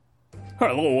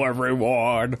Hello,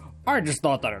 everyone. I just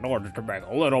thought that in order to make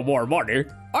a little more money,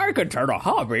 I could turn a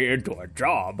hobby into a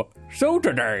job. So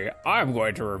today, I'm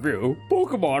going to review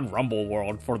Pokemon Rumble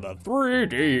World for the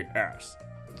 3DS.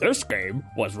 This game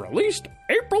was released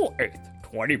April 8th,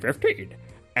 2015,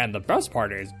 and the best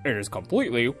part is it is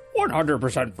completely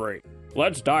 100% free.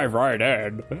 Let's dive right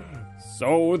in.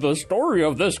 So, the story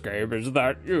of this game is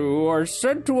that you are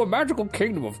sent to a magical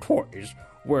kingdom of toys,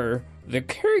 where the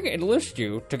king enlists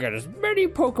you to get as many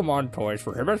Pokemon toys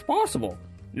for him as possible.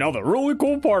 Now, the really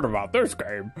cool part about this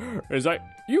game is that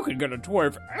you can get a toy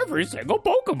for every single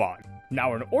Pokemon.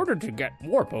 Now, in order to get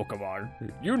more Pokemon,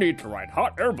 you need to ride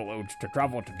hot air balloons to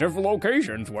travel to different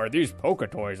locations where these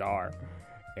Poketoys are.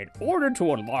 In order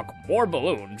to unlock more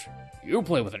balloons, you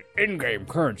play with an in-game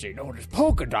currency known as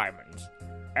Poke Diamonds.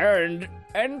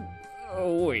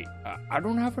 Wait, I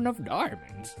don't have enough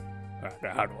diamonds.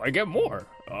 How do I get more?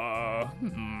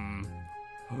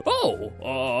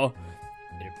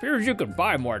 It appears you can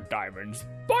buy more diamonds,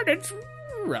 but it's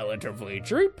relatively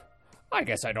cheap. I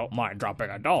guess I don't mind dropping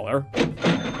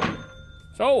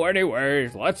 $1. So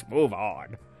anyways, let's move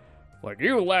on. When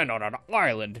you land on an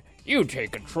island, you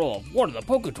take control of one of the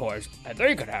Poketoys, and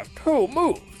they can have 2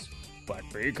 moves. But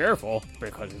be careful,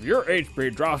 because if your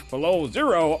HP drops below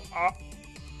 0,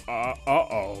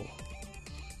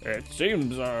 it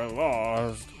seems I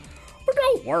lost. But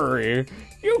don't worry,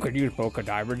 you can use Poke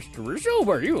Diamonds to resume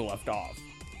where you left off.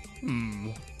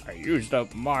 I used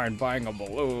up mine buying a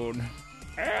balloon.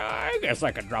 I guess I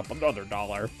can drop another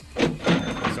 $1.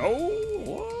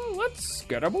 So, let's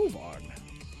get a move on.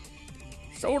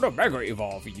 So to Mega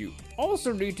Evolve, you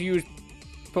also need to use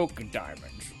Poke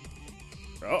Diamonds.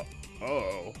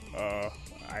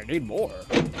 I need more.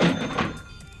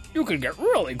 You can get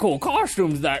really cool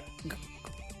costumes that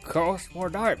cost more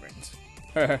diamonds.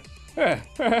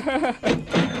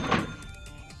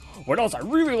 What else I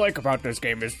really like about this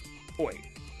game is, wait,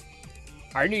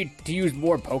 I need to use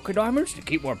more Poke Diamonds to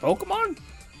keep more Pokemon?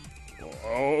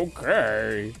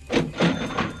 Okay.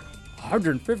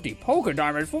 150 Poke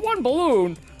Diamonds for 1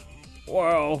 balloon?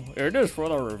 Well, it is for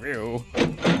the review.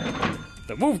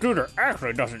 The move tutor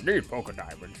actually doesn't need Poke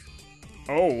Diamonds.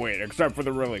 Oh wait, except for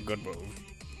the really good moves.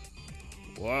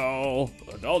 Well,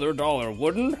 another $1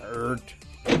 wouldn't hurt.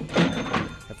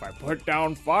 If I put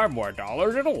down $5 more,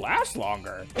 it'll last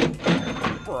longer.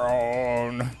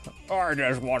 Brown, I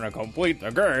just want to complete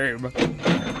the game.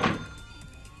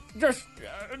 Just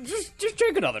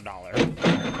take another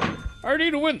 $1. I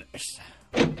need to win this.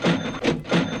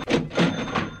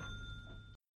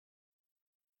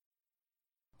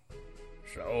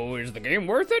 So, is the game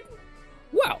worth it?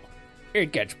 Well,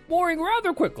 it gets boring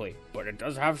rather quickly, but it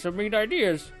does have some neat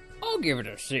ideas. I'll give it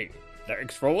a C.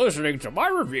 Thanks for listening to my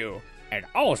review, and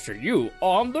I'll see you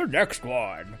on the next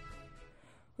one.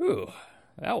 Ooh,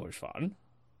 that was fun.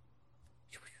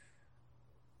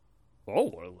 Oh,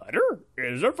 a letter?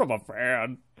 Is it from a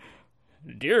fan?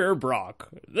 Dear Brock,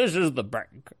 this is the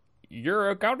bank. Your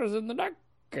account is in the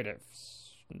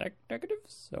negatives.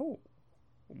 Negatives? Oh.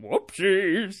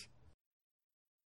 Whoopsies.